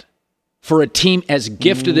shot for a team as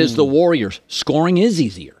gifted as the Warriors, scoring is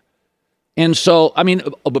easier. And so, I mean,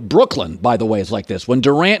 Brooklyn, by the way, is like this. When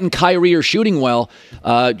Durant and Kyrie are shooting well,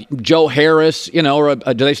 Joe Harris, or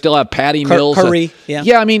do they still have Patty Mills? Curry, yeah.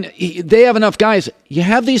 Yeah, I mean, they have enough guys. You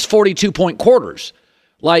have these 42-point quarters.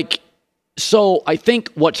 So I think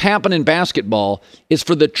what's happened in basketball is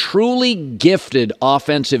for the truly gifted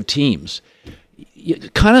offensive teams,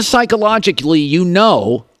 kind of psychologically,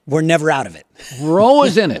 we're never out of it. We're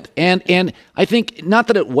always in it. And I think, not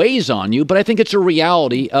that it weighs on you, but I think it's a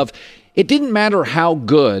reality of it didn't matter how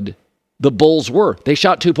good the Bulls were. They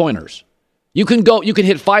shot 2-pointers. You can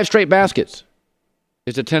hit 5 straight baskets.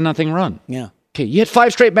 It's a 10-0 run. Yeah. Okay, you hit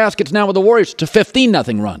 5 straight baskets now with the Warriors. It's a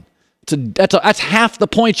 15-0 run. That's half the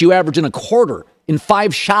points you average in a quarter in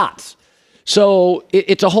 5 shots. So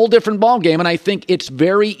it's a whole different ballgame, and I think it's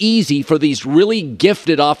very easy for these really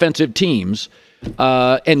gifted offensive teams,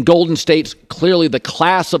 and Golden State's clearly the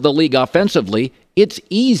class of the league offensively. It's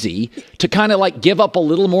easy to kind of give up a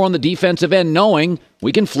little more on the defensive end, knowing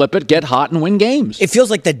we can flip it, get hot, and win games. It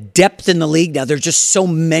feels like the depth in the league now. There's just so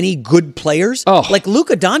many good players. Oh. Like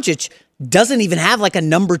Luka Doncic doesn't even have a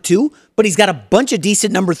number 2, but he's got a bunch of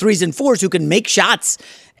decent number 3s and 4s who can make shots.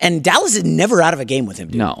 And Dallas is never out of a game with him,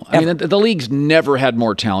 dude. No. I mean, the league's never had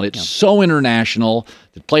more talent. It's so international.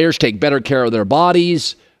 The players take better care of their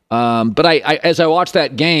bodies. But I as I watch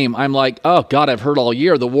that game, I'm like, oh, God, I've heard all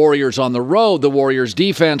year. The Warriors on the road, the Warriors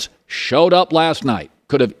defense showed up last night.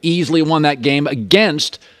 Could have easily won that game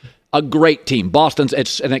against a great team.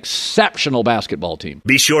 It's an exceptional basketball team.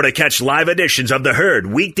 Be sure to catch live editions of The Herd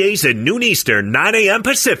weekdays at noon Eastern, 9 a.m.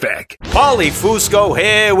 Pacific. Paulie Fusco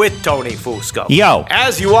here with Tony Fusco. Yo.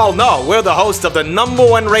 As you all know, we're the host of the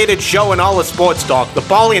 #1 rated show in all of sports talk, the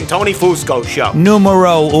Paulie and Tony Fusco Show.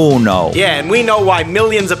 Numero uno. Yeah, and we know why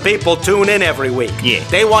millions of people tune in every week. Yeah.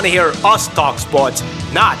 They want to hear us talk sports,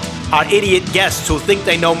 not our idiot guests who think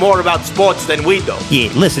they know more about sports than we do. Yeah,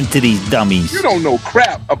 listen to these dummies. You don't know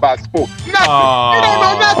crap about sports. Nothing. You don't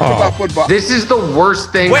know nothing about football. This is the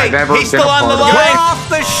worst thing I've ever he's been still a on the part of. line. Off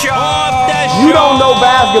the show. You don't know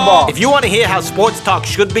basketball. If you want to hear how sports talk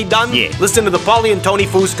should be done, listen to the Paulie and Tony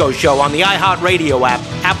Fusco Show on the iHeartRadio app,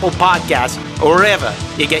 Apple Podcasts, or wherever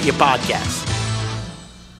you get your podcasts.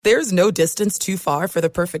 There's no distance too far for the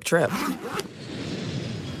perfect trip.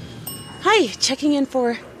 Hi, checking in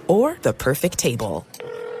for... Or the perfect table.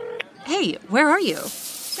 Hey, where are you?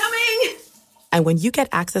 Coming! And when you get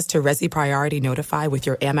access to Resi Priority Notify with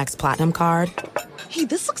your Amex Platinum card... Hey,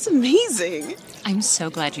 this looks amazing. I'm so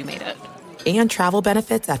glad you made it. And travel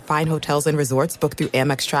benefits at fine hotels and resorts booked through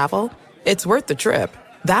Amex Travel, it's worth the trip.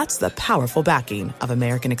 That's the powerful backing of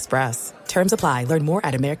American Express. Terms apply. Learn more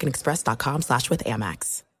at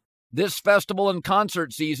americanexpress.com/withAmex. This festival and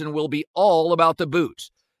concert season will be all about the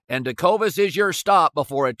boots. And Tecovas is your stop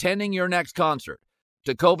before attending your next concert.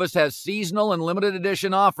 Tecovas has seasonal and limited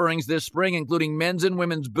edition offerings this spring, including men's and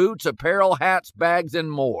women's boots, apparel, hats, bags,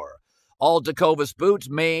 and more. All Tecovas boots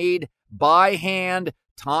made by hand,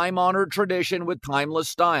 time-honored tradition with timeless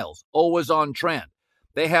styles, always on trend.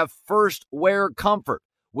 They have first wear comfort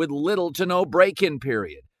with little to no break-in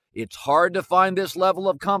period. It's hard to find this level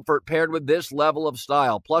of comfort paired with this level of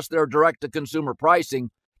style. Plus, their direct-to-consumer pricing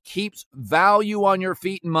keeps value on your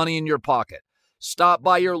feet and money in your pocket. Stop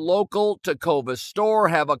by your local Tecovas store,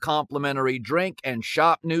 have a complimentary drink, and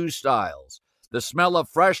shop new styles. The smell of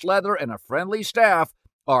fresh leather and a friendly staff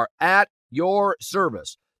are at your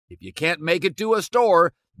service. If you can't make it to a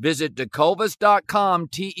store, visit Tecovas.com,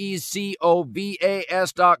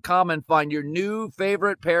 Tecovas.com, and find your new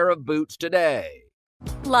favorite pair of boots today.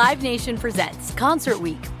 Live Nation presents Concert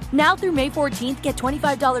Week. Now through May 14th, get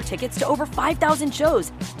 $25 tickets to over 5,000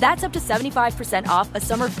 shows. That's up to 75% off a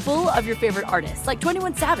summer full of your favorite artists like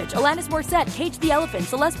 21 Savage, Alanis Morissette, Cage the Elephant,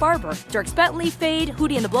 Celeste Barber, Dierks Bentley, Fade,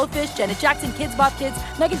 Hootie and the Blowfish, Janet Jackson, Kids Bop Kids,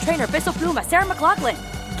 Meghan Trainor, Bissell Pluma, Sarah McLachlan.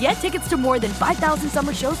 Get tickets to more than 5,000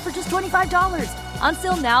 summer shows for just $25.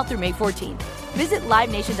 Until now through May 14th. Visit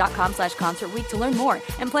LiveNation.com/Concert Week to learn more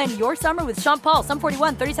and plan your summer with Sean Paul, Sum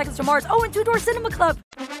 41, 30 Seconds to Mars, and Two Door Cinema Club.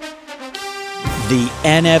 The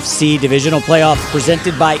NFC Divisional Playoffs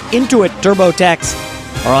presented by Intuit TurboTax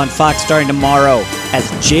are on Fox starting tomorrow as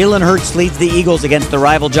Jalen Hurts leads the Eagles against the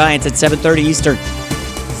rival Giants at 7:30 Eastern.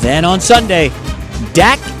 Then on Sunday,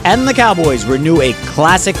 Dak and the Cowboys renew a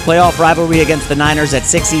classic playoff rivalry against the Niners at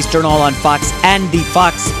 6 Eastern, all on Fox and the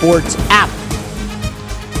Fox Sports app.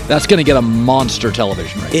 That's going to get a monster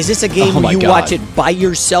television rating. Is this a game where you watch it by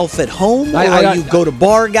yourself at home, or you go to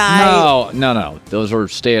bar guy? No. Those are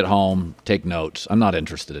stay at home, take notes. I'm not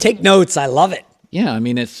interested in it. Take notes. I love it. Yeah, I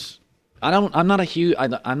mean I'm not a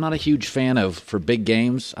huge fan of for big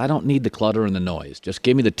games. I don't need the clutter and the noise. Just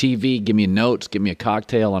give me the TV, give me notes, give me a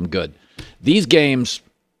cocktail. I'm good. These games,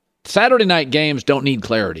 Saturday night games, don't need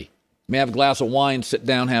clarity. You may have a glass of wine, sit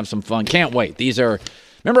down, have some fun. Can't wait. These are.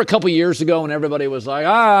 Remember a couple years ago when everybody was like,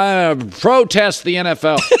 protest the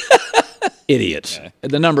NFL. Idiots.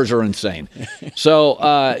 The numbers are insane.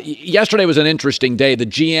 So yesterday was an interesting day. The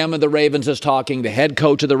GM of the Ravens is talking. The head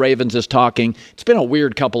coach of the Ravens is talking. It's been a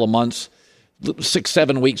weird couple of months,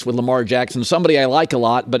 6-7 weeks with Lamar Jackson. Somebody I like a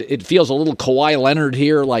lot, but it feels a little Kawhi Leonard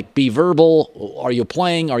here, like be verbal. Are you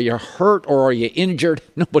playing? Are you hurt or are you injured?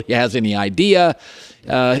 Nobody has any idea.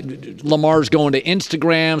 Lamar's going to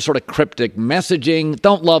Instagram, sort of cryptic messaging.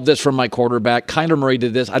 Don't love this from my quarterback. Kyler Murray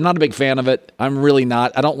did this. I'm not a big fan of it. I'm really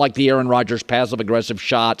not. I don't like the Aaron Rodgers passive-aggressive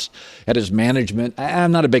shots at his management.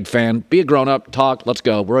 I'm not a big fan. Be a grown-up. Talk. Let's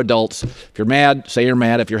go. We're adults. If you're mad, say you're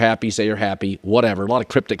mad. If you're happy, say you're happy. Whatever. A lot of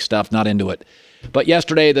cryptic stuff. Not into it. But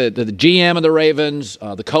yesterday, the GM of the Ravens,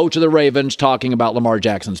 the coach of the Ravens, talking about Lamar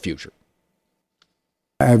Jackson's future.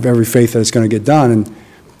 I have every faith that it's going to get done,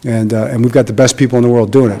 and we've got the best people in the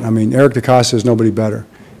world doing it. I mean, Eric DeCosta is nobody better.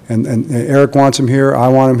 And Eric wants him here, I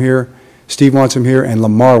want him here, Steve wants him here, and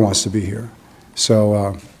Lamar wants to be here.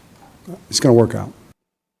 So it's going to work out.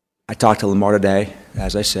 I talked to Lamar today,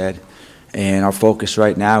 as I said, and our focus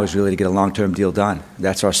right now is really to get a long-term deal done.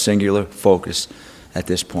 That's our singular focus at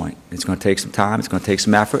this point. It's going to take some time. It's going to take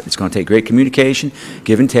some effort. It's going to take great communication,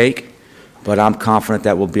 give and take. But I'm confident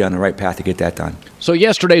that we'll be on the right path to get that done. So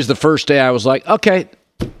yesterday's the first day I was like, okay,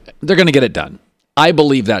 they're going to get it done. I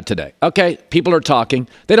believe that today. Okay, people are talking.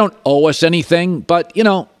 They don't owe us anything, but, you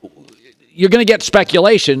know, you're going to get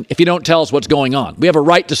speculation if you don't tell us what's going on. We have a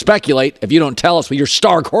right to speculate if you don't tell us with your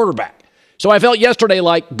star quarterback. So I felt yesterday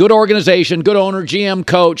like good organization, good owner, GM,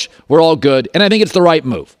 coach, we're all good, and I think it's the right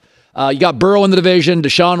move. You got Burrow in the division.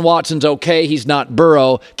 Deshaun Watson's okay. He's not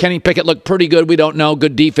Burrow. Kenny Pickett looked pretty good. We don't know.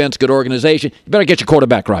 Good defense, good organization. You better get your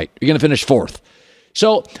quarterback right. You're going to finish fourth.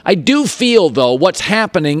 So I do feel, though, what's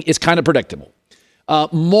happening is kind of predictable.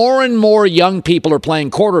 More and more young people are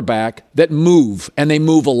playing quarterback that move, and they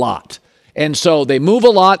move a lot. And so they move a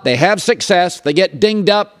lot. They have success. They get dinged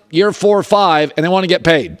up year 4 or 5, and they want to get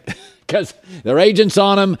paid because their agent's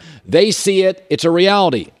on them. They see it. It's a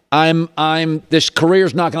reality. This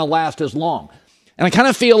career's not going to last as long. And I kind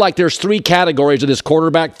of feel like there's 3 categories of this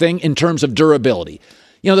quarterback thing in terms of durability.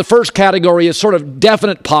 You know, the first category is sort of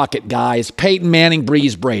definite pocket guys, Peyton Manning,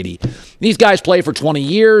 Breeze, Brady. These guys play for 20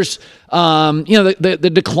 years.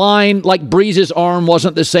 The decline, like Breeze's arm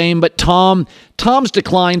wasn't the same, but Tom's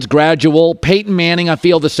decline's gradual. Peyton Manning, I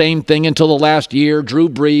feel the same thing until the last year. Drew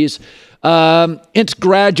Brees. It's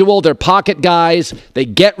gradual. They're pocket guys. They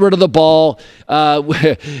get rid of the ball.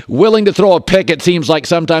 Willing to throw a pick, it seems like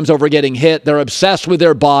sometimes over getting hit. They're obsessed with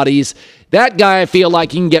their bodies. That guy I feel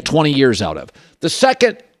like you can get 20 years out of. The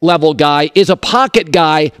second level guy is a pocket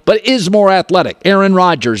guy, but is more athletic. Aaron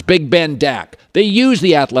Rodgers, Big Ben, Dak. They use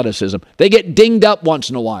the athleticism. They get dinged up once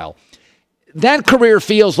in a while. That career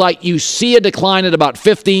feels like you see a decline at about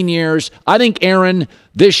 15 years. I think Aaron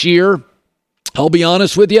this year I'll be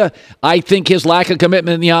honest with you. I think his lack of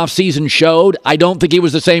commitment in the offseason showed. I don't think he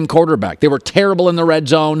was the same quarterback. They were terrible in the red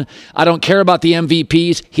zone. I don't care about the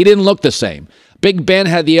MVPs. He didn't look the same. Big Ben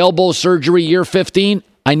had the elbow surgery year 15.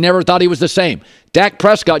 I never thought he was the same. Dak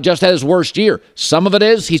Prescott just had his worst year. Some of it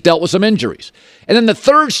is he's dealt with some injuries. And then the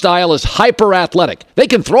third style is hyper-athletic. They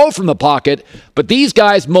can throw from the pocket, but these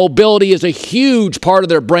guys' mobility is a huge part of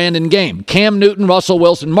their brand and game. Cam Newton, Russell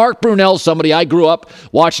Wilson, Mark Brunell, somebody I grew up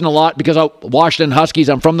watching a lot because of Washington Huskies.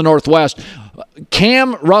 I'm from the Northwest.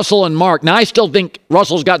 Cam, Russell, and Mark. Now, I still think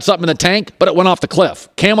Russell's got something in the tank, but it went off the cliff.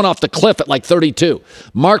 Cam went off the cliff at like 32.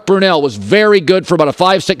 Mark Brunell was very good for about a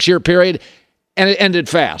 5-6 year period, and it ended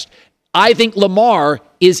fast. I think Lamar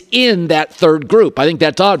is in that third group. I think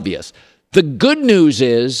that's obvious. The good news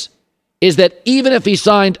is that even if he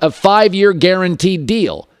signed a 5-year guaranteed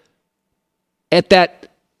deal,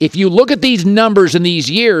 if you look at these numbers in these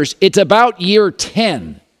years, it's about year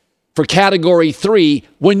 10 for Category 3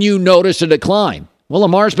 when you notice a decline. Well,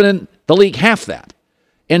 Lamar's been in the league half that.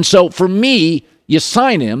 And so for me, you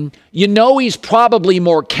sign him, you know he's probably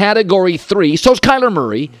more Category 3, so's Kyler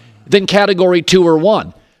Murray, than Category 2 or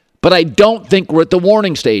 1. But I don't think we're at the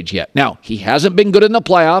warning stage yet. Now, he hasn't been good in the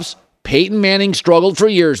playoffs. Peyton Manning struggled for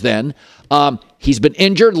years then. He's been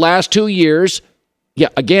injured last 2 years. Yeah,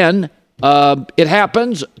 again, it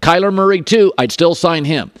happens. Kyler Murray, too. I'd still sign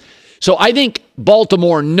him. So I think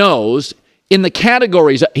Baltimore knows in the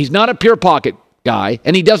categories, he's not a pure pocket guy,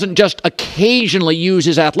 and he doesn't just occasionally use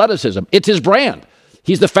his athleticism. It's his brand.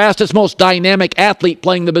 He's the fastest, most dynamic athlete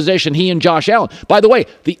playing the position, he and Josh Allen. By the way,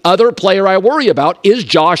 the other player I worry about is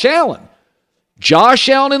Josh Allen. Josh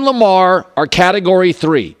Allen and Lamar are Category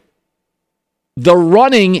 3. The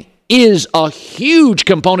running is a huge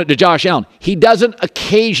component to Josh Allen. He doesn't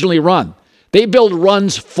occasionally run. They build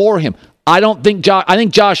runs for him. I think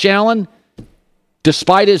Josh Allen,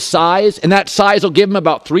 despite his size, and that size will give him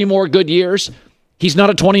about 3 more good years, he's not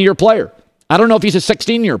a 20-year player. I don't know if he's a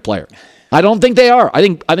 16-year player. I don't think they are. I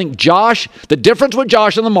think Josh, the difference with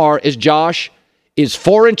Josh and Lamar is Josh is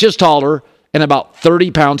 4 inches taller and about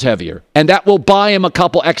 30 pounds heavier. And that will buy him a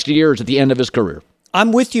couple extra years at the end of his career.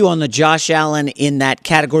 I'm with you on the Josh Allen in that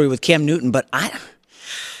category with Cam Newton, but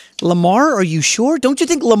Lamar, are you sure? Don't you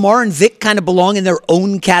think Lamar and Vic kind of belong in their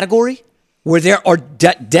own category? Where there are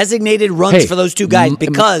designated runs for those two guys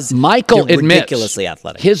because Michael they're admits ridiculously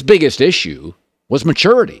athletic. His biggest issue was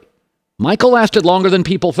maturity. Michael lasted longer than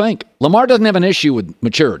people think. Lamar doesn't have an issue with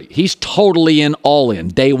maturity. He's totally all in,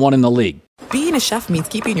 day one in the league. Being a chef means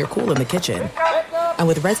keeping your cool in the kitchen. And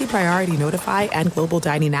with Resi Priority Notify and Global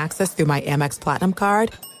Dining Access through my Amex Platinum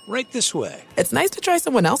card, right this way. It's nice to try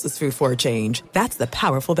someone else's food for a change. That's the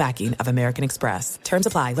powerful backing of American Express. Terms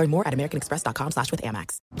apply. Learn more at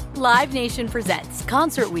americanexpress.com/withAmex. Live Nation presents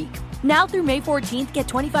Concert Week. Now through May 14th, get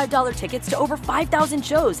 $25 tickets to over 5,000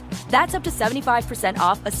 shows. That's up to 75%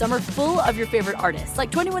 off a summer full of your favorite artists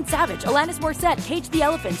like 21 Savage, Alanis Morissette, Cage the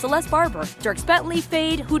Elephant, Celeste Barber, Dierks Bentley,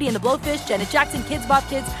 Fade, Hootie and the Blowfish, Janet Jackson, Kids Bop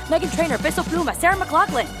Kids, Meghan Trainor, Peso Pluma, Sarah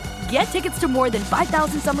McLachlan. Get tickets to more than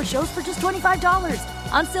 5,000 summer shows for just $25.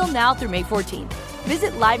 Until now through May 14th.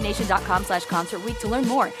 Visit LiveNation.com/Concert Week to learn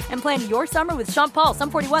more and plan your summer with Sean Paul, Sum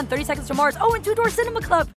 41, 30 Seconds to Mars, and Two Door Cinema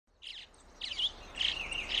Club.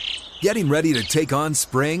 Getting ready to take on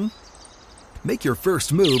spring? Make your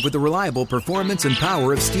first move with the reliable performance and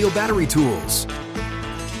power of Steel battery tools.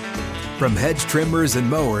 From hedge trimmers and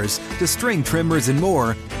mowers to string trimmers and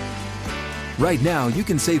more, right now you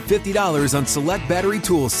can save $50 on select battery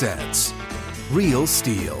tool sets. Real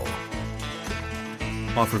Steel.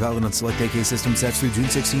 Offer valid on select AK system sets through June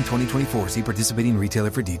 16, 2024. See participating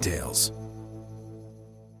retailer for details.